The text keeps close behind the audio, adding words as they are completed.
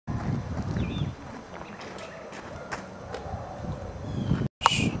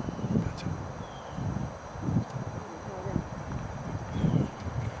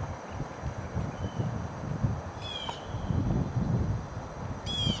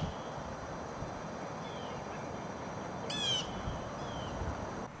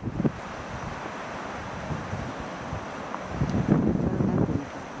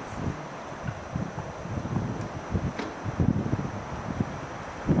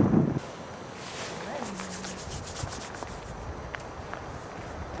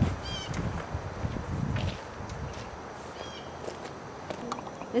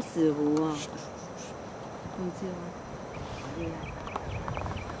死湖啊，不知道，厉害。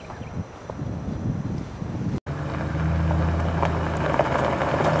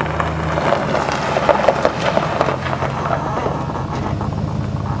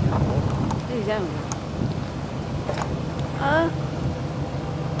这是啥物？啊，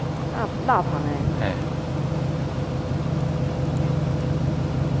腊肠诶。哎。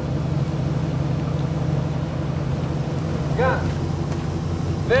 看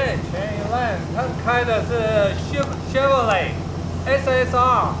 ，Vech 他开的是 Chevrolet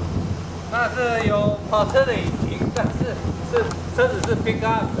SSR， 那是有跑车的引擎，但是车子是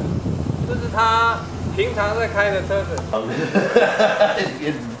pickup 的，这是他平常在开的车子。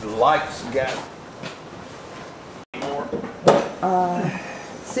It likes gas.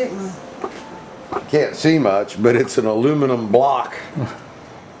 Sigma. Can't see much, but it's an aluminum block.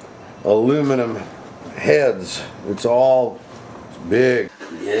 Aluminum heads. It's all big.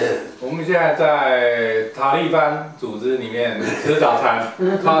 Yeah. 我们现在在塔利班组织里面吃早餐。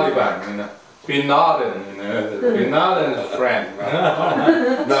塔利班，Bin Laden，Bin Laden's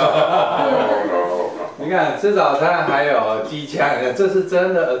friend。No. 你看吃早餐还有机枪，这是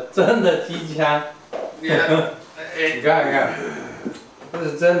真的机枪。你看一看，这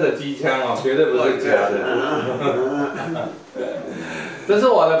是真的机枪哦，绝对不是假的。这是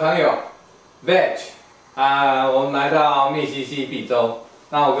我的朋友 Vech 啊，我们来到密西西比州。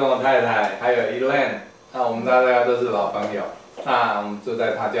那我跟我太太还有 Elaine， 那我们大家都是老朋友。那我们住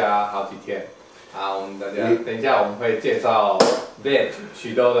在他家好几天。啊，我们大家等一下我们会介绍 Vech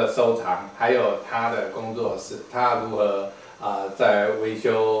许多的收藏，还有他的工作室，他如何在维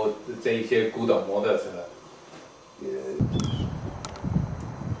修这一些古董摩托车。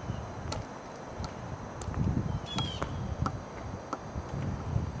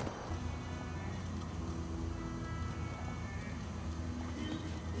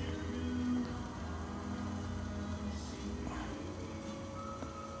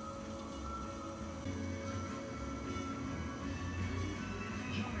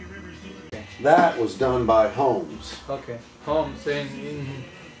That was done by Holmes. Okay, Holmes in.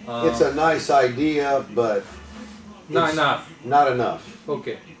 It's a nice idea, but Not enough. Not enough.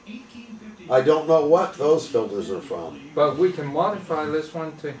 Okay. I don't know what those filters are from. But we can modify this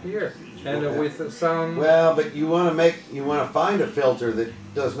one to here, and with some. Well, but you want to find a filter that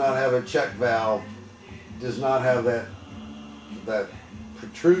does not have a check valve, does not have that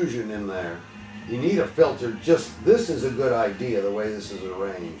protrusion in there. You need a filter. This is a good idea the way this is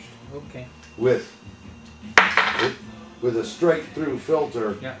arranged. Okay. With a straight through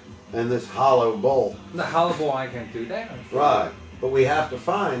filter. Yeah. And this hollow bolt. The hollow bolt I can do that. Right. But we have to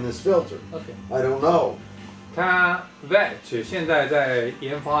find this filter. Okay. I don't know. 它 Vech 现在在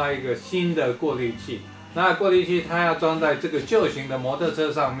研发一个新的过滤器，那过滤器它要装在这个旧型的摩托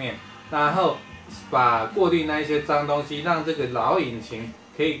车上面，然后把过滤那一些脏东西，让这个老引擎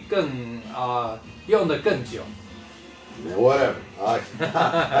可以更用得更久。Whatever.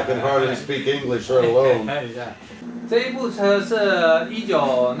 I can hardly speak English alone. 看一下，这一部车是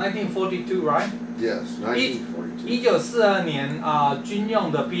1942 right? Yes, 1942. 1942年军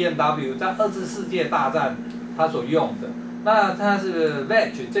用的 BMW 在2次世界大战它所用的，那它是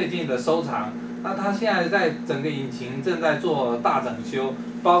Vech 最近的收藏，那它现在在整个引擎正在做大整修，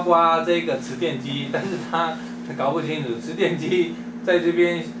包括这个磁电机，但是它搞不清楚磁电机在这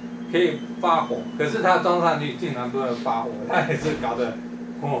边可以发火，可是它装上去竟然不能发火，它也是搞得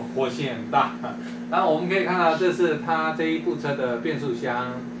火性很大。然后我们可以看到，这是它这一部车的变速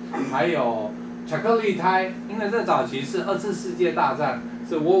箱，还有巧克力胎，因为这早期是2次世界大战，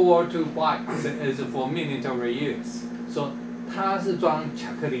是 World War II bike， is for military use， 说它是装巧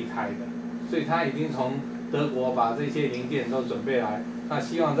克力胎的，所以它已经从德国把这些零件都准备来，那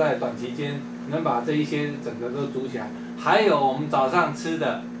希望在短期间能把这一些整个都组起来。还有我们早上吃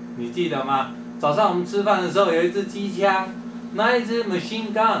的。你记得吗？早上我们吃饭的时候有一支机枪，那一支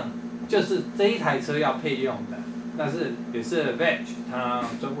machine gun 就是这一台车要配用的，但是也是 Vech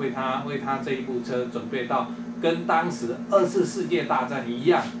他为他这一部车准备到跟当时2次世界大战一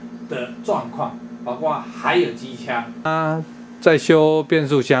样的状况，包括还有机枪。他在修变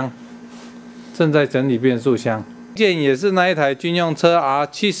速箱，正在整理变速箱。件也是那一台军用车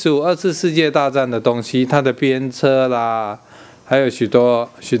R75 2次世界大战的东西，它的边车啦。还有许多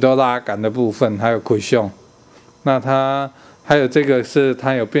拉杆的部分，还有回胸。那它还有这个是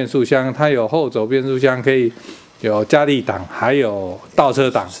它有变速箱，它有后轴变速箱，可以有加力档，还有倒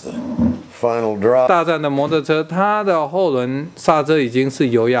车档。大战的摩托车，它的后轮刹车已经是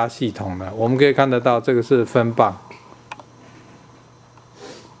油压系统了，我们可以看得到这个是分磅。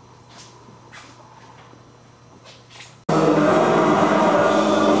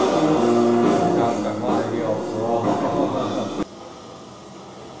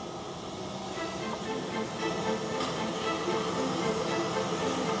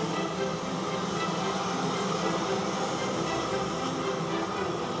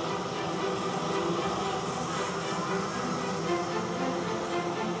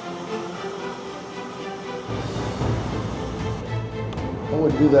I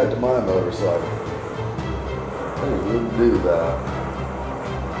wouldn't do that to my motorcycle. I wouldn't do that.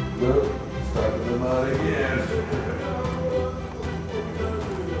 Look, stuck in the mud again.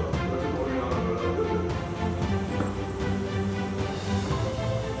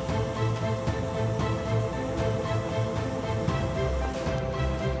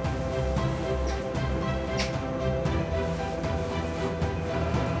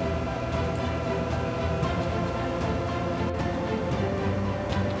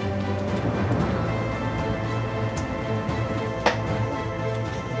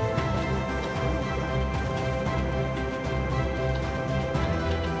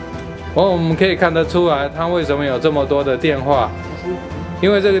我们可以看得出来，他为什么有这么多的电话？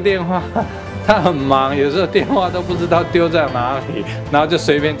因为这个电话他很忙，有时候电话都不知道丢在哪里，然后就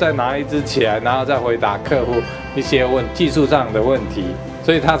随便再拿一支起来，然后再回答客户一些技术上的问题，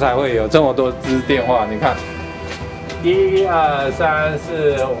所以他才会有这么多支电话。你看，1、2、3、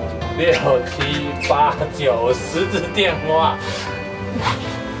4、5、6、7、8、9、10支电话。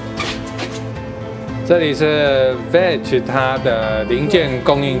这里是 Vech 它的零件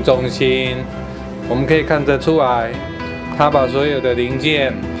供应中心，我们可以看得出来，它把所有的零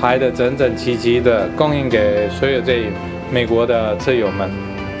件排得整整齐齐的，供应给所有这美国的车友们。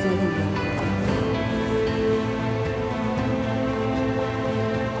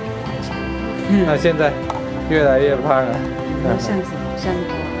那现在越来越胖了，像什么香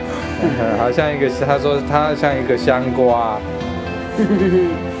瓜？好像一个，他说他像一个香瓜。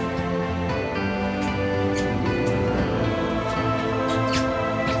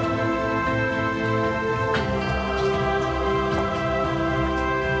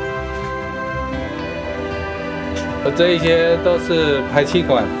这一些都是排气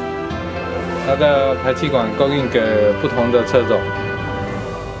管，它的排气管供应给不同的车种。